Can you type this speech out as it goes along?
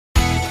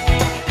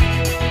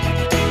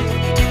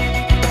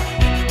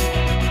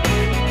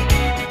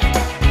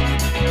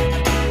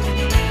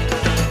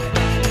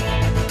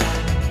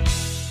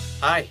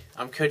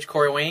Coach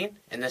Corey Wayne,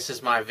 and this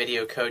is my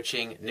video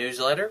coaching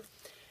newsletter.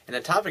 And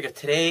the topic of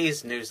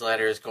today's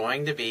newsletter is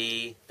going to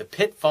be the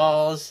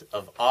pitfalls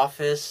of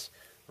office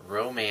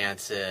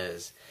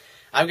romances.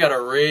 I've got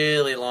a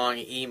really long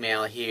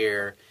email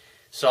here,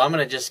 so I'm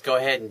going to just go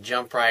ahead and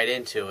jump right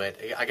into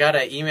it. I got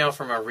an email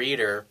from a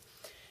reader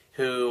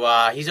who,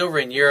 he's over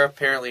in Europe,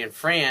 apparently in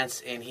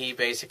France, and he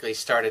basically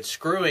started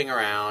screwing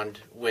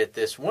around with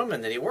this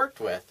woman that he worked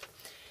with.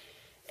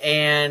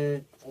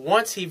 And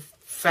once he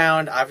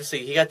found,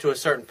 obviously, he got to a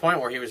certain point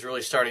where he was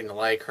really starting to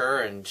like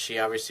her, and she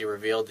obviously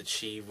revealed that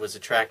she was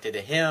attracted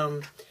to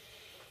him.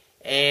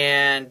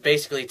 And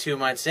basically 2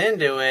 months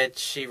into it,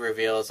 she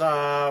reveals,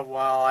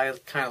 well, I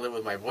kind of live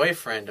with my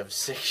boyfriend of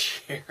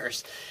 6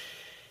 years.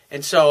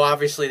 And so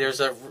obviously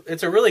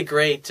it's a really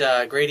great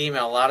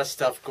email, a lot of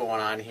stuff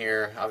going on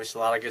here. Obviously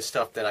a lot of good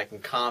stuff that I can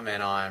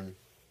comment on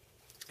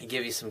and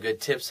give you some good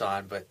tips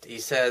on. But he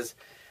says,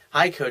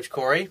 "Hi, Coach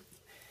Corey.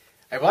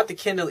 I bought the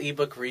Kindle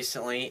ebook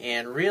recently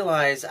and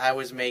realized I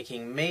was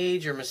making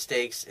major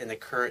mistakes in the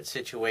current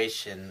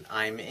situation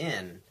I'm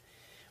in,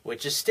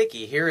 which is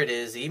sticky. Here it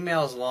is. The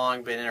email is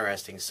long but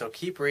interesting, so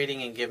keep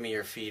reading and give me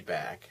your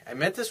feedback. I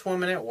met this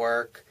woman at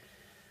work.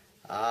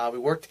 We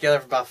worked together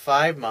for about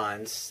 5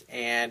 months,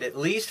 and at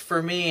least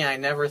for me, I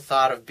never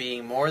thought of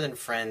being more than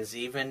friends,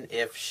 even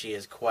if she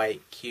is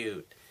quite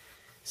cute,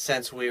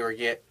 since we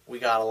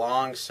got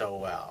along so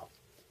well."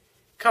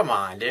 Come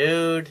on,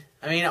 dude.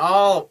 I mean,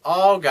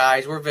 all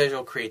guys, we're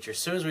visual creatures.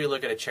 As soon as we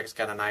look at a chick's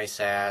got a nice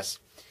ass,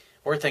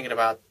 we're thinking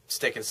about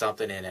sticking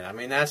something in it. I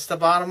mean, that's the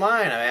bottom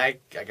line. I mean,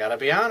 I gotta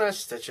be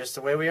honest. That's just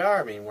the way we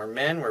are. I mean, we're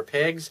men, we're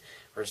pigs,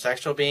 we're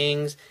sexual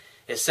beings.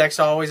 Is sex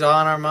always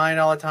on our mind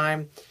all the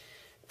time?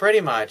 Pretty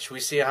much.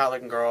 We see a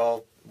hot-looking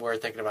girl, we're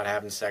thinking about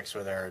having sex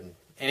with her. And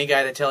any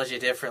guy that tells you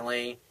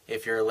differently,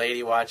 if you're a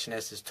lady watching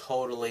this, is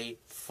totally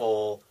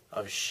full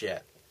of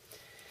shit.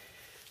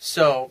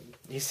 So,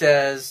 he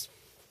says,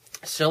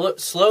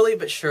 slowly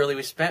but surely,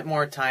 we spent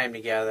more time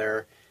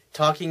together,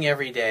 talking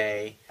every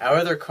day. Our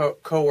other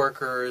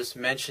co-workers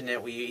mentioned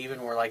that we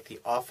even were like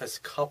the office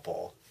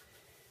couple,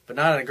 but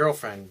not in a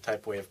girlfriend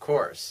type way, of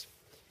course.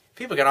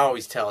 People can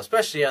always tell,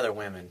 especially other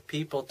women.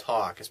 People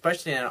talk,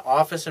 especially in an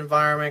office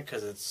environment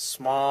because it's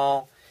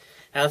small.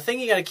 Now, the thing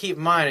you got to keep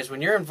in mind is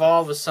when you're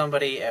involved with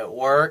somebody at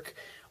work,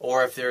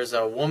 or if there's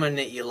a woman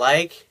that you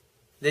like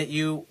that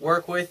you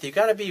work with, you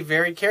got to be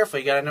very careful.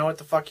 You got to know what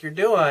the fuck you're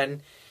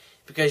doing,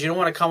 because you don't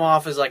want to come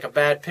off as like a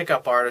bad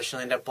pickup artist.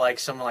 You'll end up like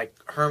someone like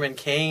Herman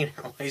Cain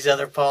or these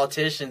other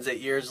politicians that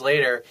years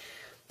later,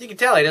 you can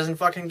tell he doesn't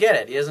fucking get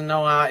it. He doesn't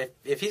know how,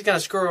 if he's going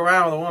to screw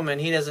around with a woman,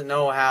 he doesn't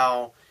know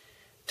how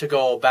to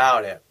go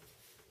about it.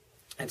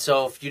 And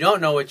so if you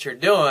don't know what you're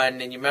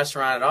doing and you mess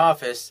around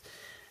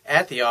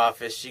at the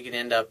office, you can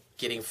end up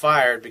getting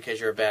fired because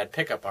you're a bad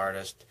pickup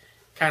artist.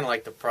 Kind of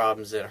like the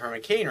problems that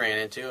Herman Cain ran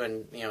into,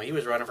 and he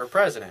was running for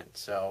president.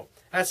 So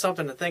that's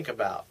something to think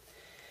about.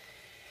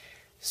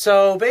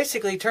 So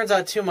basically, it turns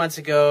out 2 months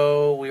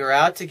ago, we were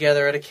out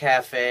together at a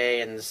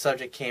cafe, and the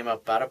subject came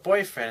up about a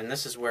boyfriend, and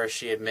this is where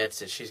she admits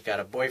that she's got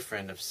a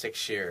boyfriend of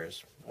 6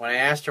 years. When I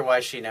asked her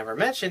why she never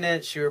mentioned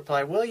it, she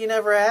replied, "Well, you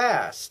never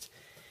asked."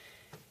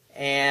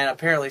 And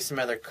apparently some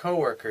other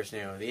coworkers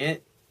knew.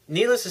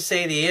 Needless to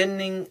say,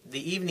 the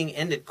evening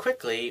ended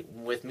quickly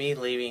with me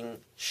leaving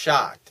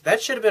shocked.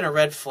 That should have been a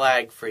red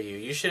flag for you.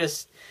 You should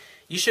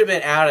have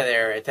been out of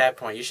there at that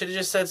point. You should have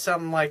just said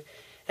something like,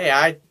 "Hey,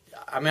 I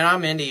mean,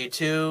 I'm into you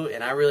too,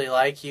 and I really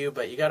like you,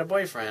 but you got a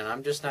boyfriend.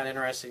 I'm just not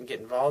interested in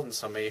getting involved in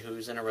somebody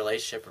who's in a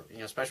relationship,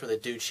 especially with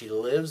a dude she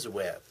lives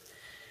with.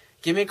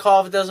 Give me a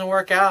call if it doesn't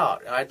work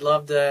out. I'd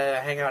love to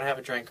hang out and have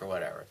a drink or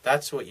whatever."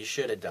 That's what you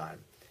should have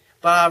done.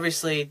 But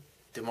obviously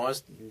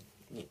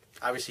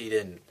you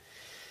didn't.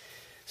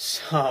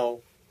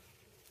 So,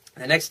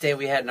 the next day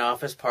we had an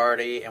office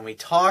party, and we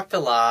talked a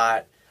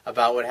lot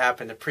about what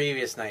happened the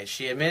previous night.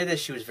 She admitted that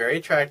she was very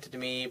attracted to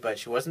me, but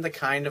she wasn't the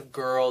kind of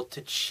girl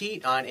to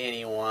cheat on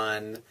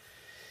anyone.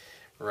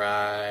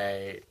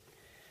 Right.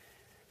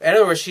 In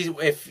other words,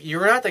 if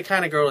you're not the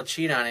kind of girl to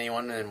cheat on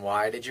anyone, then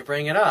why did you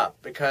bring it up?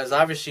 Because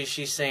obviously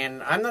she's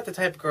saying, "I'm not the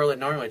type of girl that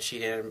normally would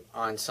cheat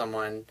on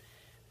someone,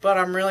 but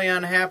I'm really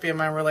unhappy in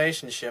my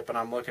relationship, and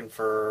I'm looking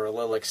for a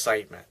little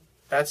excitement."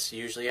 That's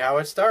usually how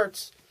it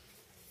starts.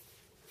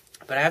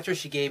 But after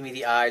she gave me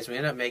the eyes, we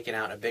ended up making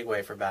out in a big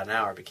way for about an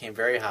hour. It became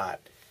very hot.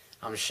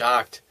 I'm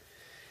shocked.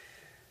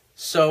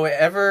 So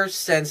ever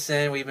since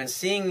then, we've been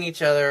seeing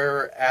each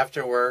other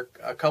after work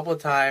a couple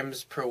of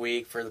times per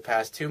week for the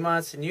past 2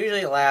 months, and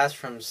usually it lasts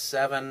from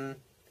 7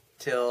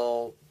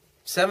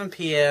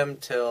 p.m.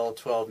 till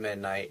 12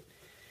 midnight.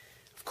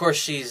 Of course,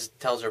 she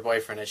tells her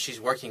boyfriend that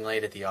she's working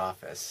late at the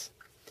office.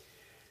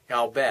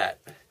 I'll bet.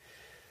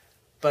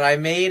 But I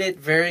made it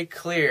very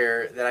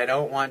clear that I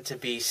don't want to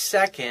be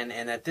second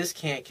and that this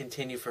can't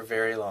continue for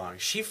very long.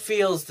 She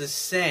feels the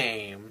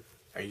same.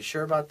 Are you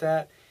sure about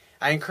that?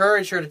 I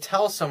encourage her to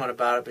tell someone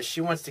about it, but she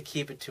wants to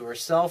keep it to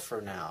herself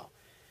for now.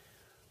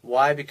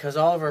 Why? Because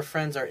all of her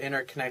friends are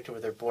interconnected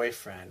with her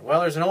boyfriend. Well,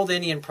 there's an old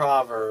Indian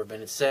proverb,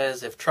 and it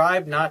says, "If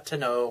tribe not to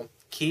know,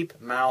 keep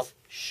mouth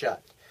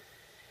shut."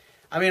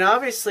 I mean,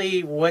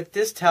 obviously, what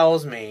this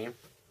tells me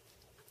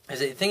is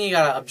that the thing you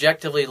got to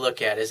objectively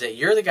look at is that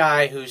you're the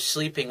guy who's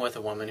sleeping with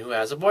a woman who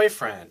has a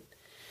boyfriend.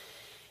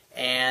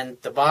 And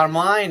the bottom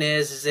line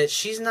is that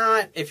she's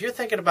not, if you're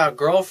thinking about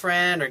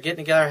girlfriend or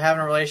getting together,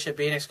 having a relationship,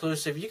 being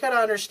exclusive, you got to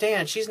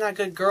understand she's not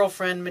good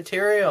girlfriend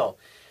material.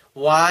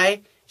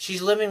 Why?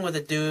 She's living with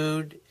a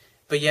dude,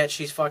 but yet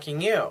she's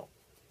fucking you.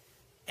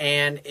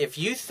 And if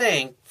you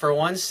think for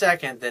 1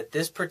 second that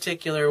this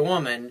particular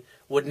woman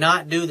would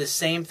not do the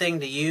same thing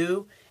to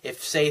you,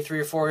 if, say, 3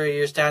 or 4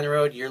 years down the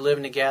road, you're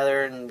living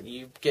together and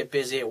you get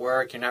busy at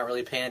work, you're not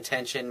really paying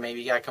attention,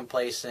 maybe you got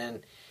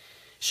complacent,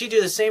 she'd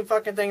do the same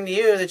fucking thing to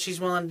you that she's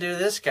willing to do to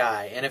this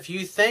guy. And if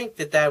you think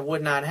that that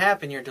would not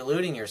happen, you're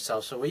deluding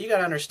yourself. So what you got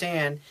to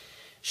understand,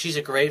 she's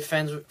a great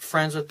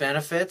friends with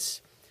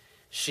benefits.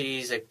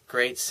 She's a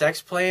great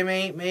sex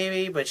playmate,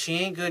 maybe, but she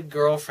ain't good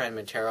girlfriend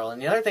material.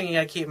 And the other thing you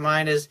got to keep in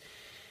mind is,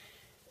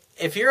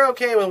 if you're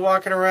okay with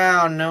walking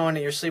around knowing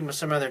that you're sleeping with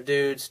some other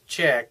dude's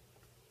chick,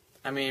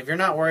 I mean, if you're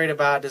not worried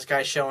about this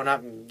guy showing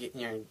up and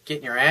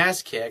getting your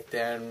ass kicked,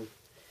 then,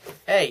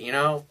 hey, you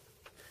know,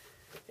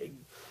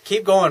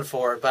 keep going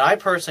for it. But I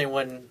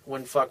personally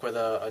wouldn't fuck with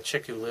a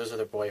chick who lives with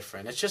her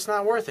boyfriend. It's just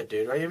not worth it,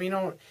 dude. Right? I mean, you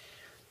know,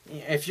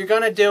 if you're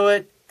gonna do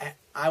it,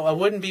 I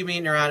wouldn't be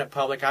meeting her out in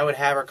public. I would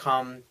have her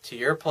come to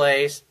your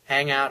place,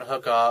 hang out,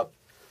 hook up,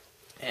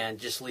 and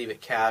just leave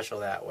it casual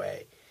that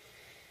way.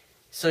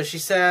 So she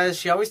says,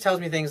 she always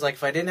tells me things like,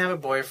 if I didn't have a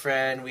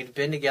boyfriend, we'd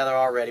been together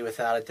already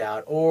without a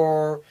doubt.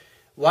 Or,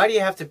 why do you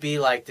have to be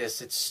like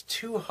this? It's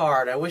too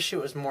hard. I wish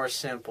it was more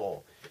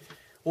simple.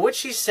 What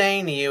she's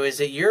saying to you is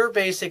that you're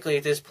basically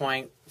at this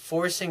point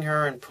forcing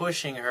her and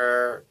pushing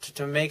her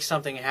to make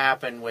something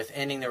happen with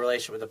ending the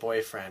relationship with the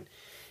boyfriend.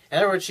 In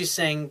other words, she's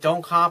saying,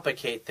 don't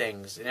complicate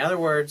things. In other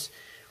words,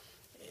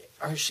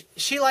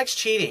 she likes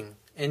cheating.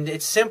 And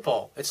it's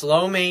simple. It's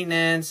low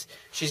maintenance.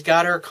 She's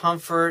got her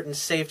comfort and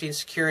safety and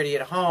security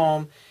at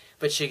home.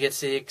 But she gets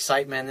the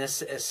excitement and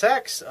the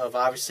sex of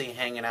obviously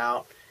hanging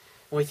out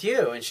with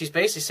you. And she's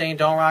basically saying,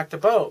 don't rock the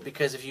boat.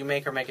 Because if you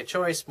make her make a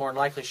choice, more than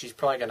likely she's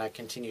probably going to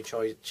continue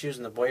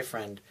choosing the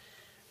boyfriend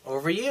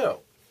over you.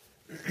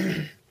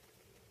 When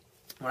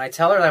I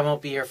tell her that I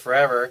won't be here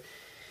forever,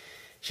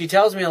 she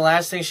tells me the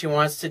last thing she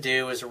wants to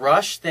do is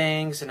rush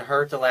things and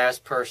hurt the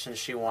last person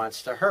she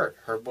wants to hurt,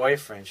 her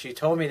boyfriend. She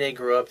told me they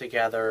grew up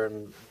together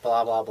and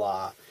blah, blah,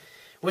 blah.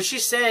 What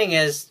she's saying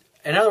is,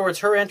 in other words,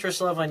 her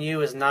interest level in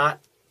you is not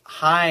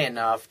high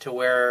enough to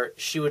where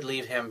she would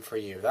leave him for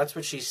you. That's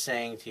what she's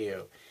saying to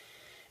you.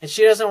 And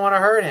she doesn't want to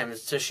hurt him.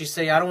 So she's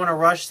saying, I don't want to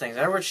rush things.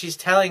 In other words, she's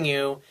telling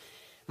you,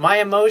 my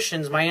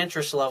emotions, my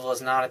interest level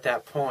is not at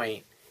that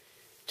point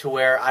to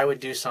where I would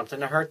do something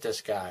to hurt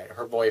this guy,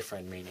 her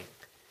boyfriend meaning.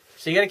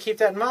 So you got to keep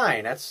that in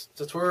mind. That's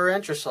where her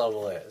interest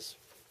level is.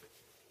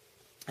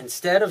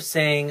 Instead of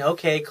saying,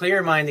 okay, clear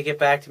your mind to get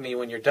back to me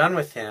when you're done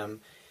with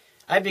him,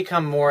 I've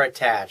become more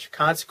attached.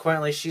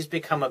 Consequently, she's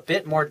become a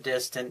bit more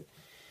distant,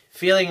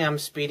 feeling I'm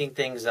speeding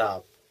things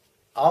up.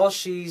 All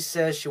she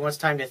says, she wants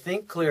time to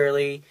think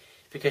clearly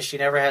because she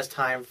never has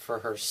time for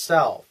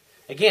herself.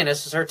 Again,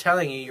 this is her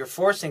telling you you're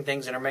forcing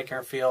things and are making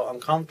her feel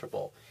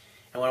uncomfortable.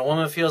 And when a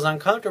woman feels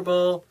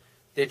uncomfortable,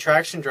 the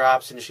attraction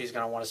drops and she's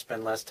going to want to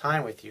spend less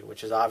time with you,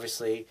 which is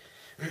obviously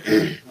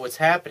what's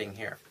happening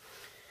here.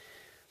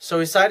 So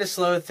we decided to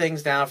slow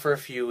things down for a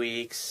few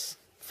weeks.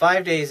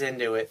 5 days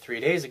into it, 3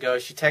 days ago,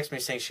 she texted me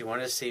saying she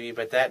wanted to see me,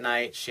 but that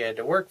night she had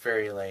to work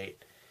very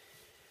late.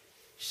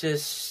 She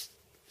says,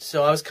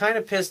 so I was kind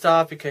of pissed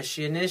off because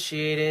she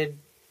initiated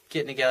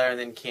getting together and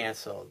then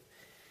canceled.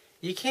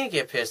 You can't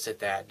get pissed at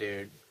that,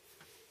 dude.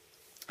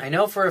 I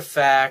know for a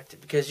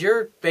fact, because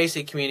you're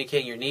basically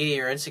communicating you're needy,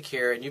 you're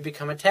insecure, and you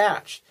become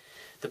attached.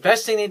 The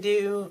best thing to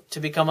do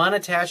to become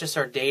unattached is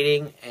start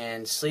dating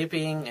and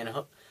sleeping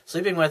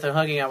with and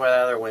hooking up with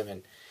other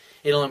women.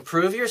 It'll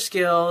improve your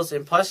skills,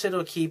 and plus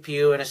it'll keep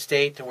you in a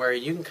state to where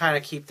you can kind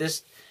of keep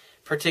this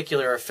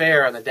particular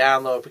affair on the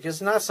down low, because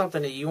it's not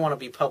something that you want to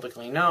be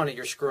publicly known that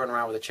you're screwing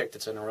around with a chick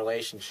that's in a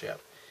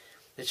relationship.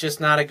 It's just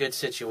not a good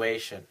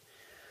situation.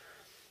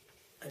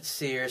 Let's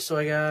see here. So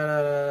I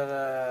got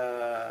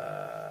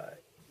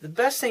the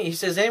best thing, he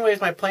says,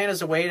 anyways, my plan is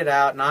to wait it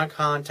out, not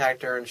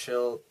contact her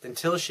until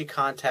she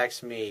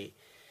contacts me.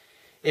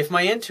 If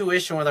my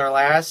intuition with our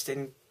last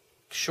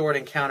short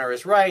encounter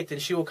is right, then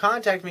she will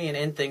contact me and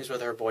end things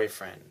with her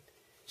boyfriend.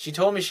 She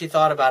told me she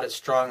thought about it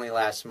strongly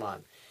last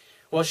month.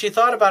 Well, she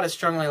thought about it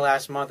strongly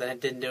last month and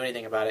didn't do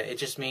anything about it. It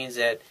just means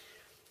that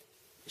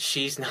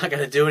she's not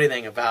going to do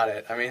anything about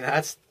it. I mean,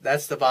 that's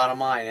the bottom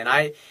line.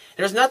 And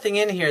there's nothing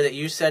in here that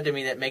you said to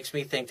me that makes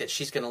me think that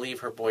she's going to leave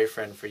her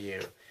boyfriend for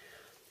you.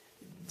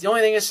 The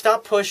only thing is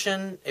stop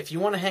pushing. If you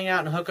want to hang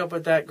out and hook up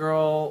with this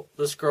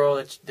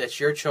girl, that's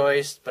your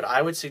choice. But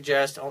I would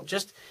suggest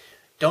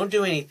don't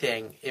do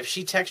anything. If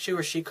she texts you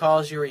or she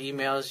calls you or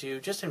emails you,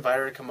 just invite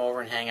her to come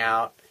over and hang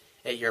out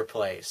at your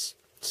place.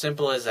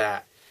 Simple as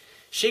that.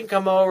 She can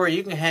come over,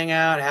 you can hang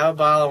out, have a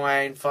bottle of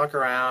wine, fuck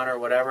around, or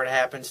whatever it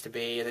happens to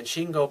be, and then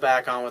she can go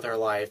back on with her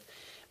life.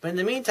 But in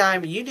the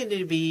meantime, you need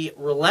to be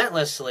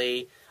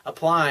relentlessly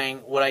applying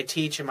what I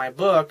teach in my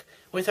book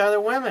with other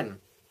women.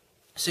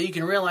 So you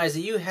can realize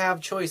that you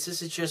have choice.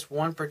 This is just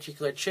one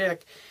particular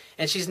chick,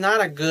 and she's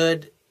not a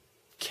good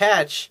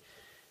catch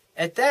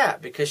at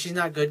that because she's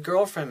not good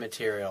girlfriend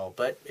material.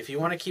 But if you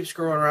want to keep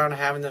screwing around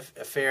and having the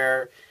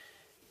affair,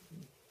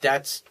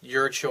 that's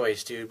your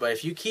choice, dude. But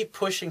if you keep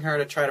pushing her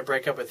to try to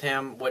break up with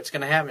him, what's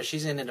going to happen is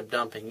she's going to end up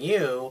dumping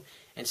you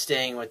and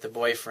staying with the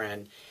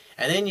boyfriend.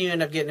 And then you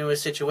end up getting into a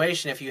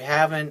situation, if you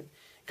haven't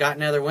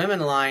gotten other women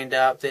lined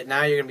up, that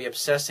now you're going to be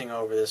obsessing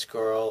over this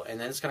girl, and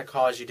then it's going to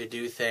cause you to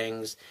do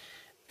things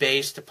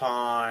based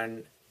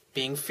upon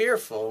being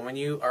fearful. When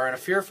you are in a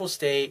fearful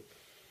state,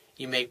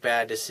 you make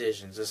bad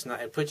decisions.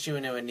 It puts you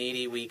into a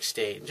needy, weak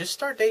state. And just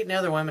start dating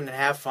other women and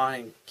have fun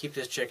and keep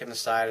this chick on the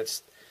side.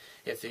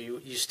 If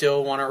you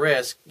still want to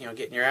risk,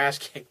 getting your ass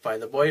kicked by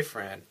the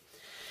boyfriend.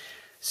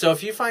 So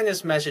if you find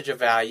this message of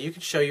value, you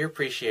can show your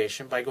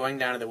appreciation by going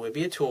down to the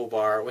Wibiya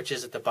toolbar, which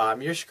is at the bottom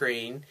of your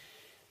screen.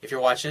 If you're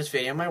watching this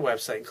video on my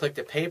website, and click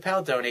the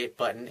PayPal donate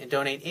button and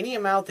donate any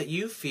amount that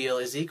you feel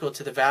is equal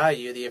to the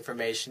value of the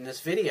information in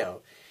this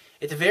video.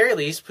 At the very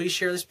least, please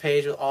share this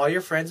page with all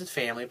your friends and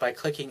family by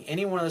clicking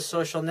any one of the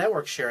social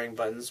network sharing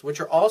buttons, which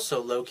are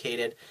also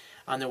located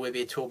on the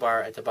Wibiya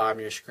toolbar at the bottom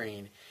of your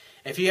screen.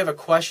 If you have a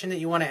question that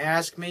you want to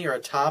ask me or a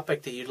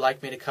topic that you'd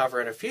like me to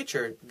cover in a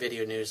future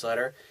video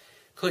newsletter,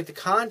 click the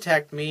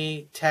Contact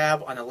Me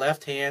tab on the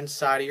left-hand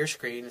side of your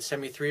screen and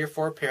send me 3 or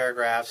 4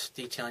 paragraphs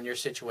detailing your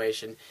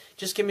situation.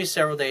 Just give me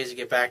several days to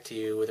get back to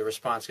you with a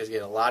response because I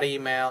get a lot of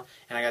email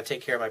and I got to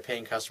take care of my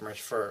paying customers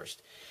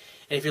first.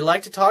 And if you'd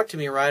like to talk to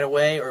me right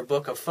away or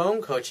book a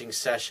phone coaching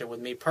session with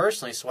me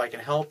personally so I can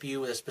help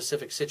you with a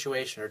specific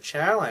situation or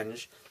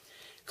challenge,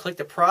 click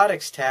the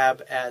Products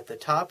tab at the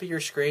top of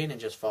your screen and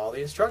just follow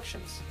the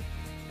instructions.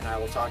 And I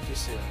will talk to you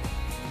soon.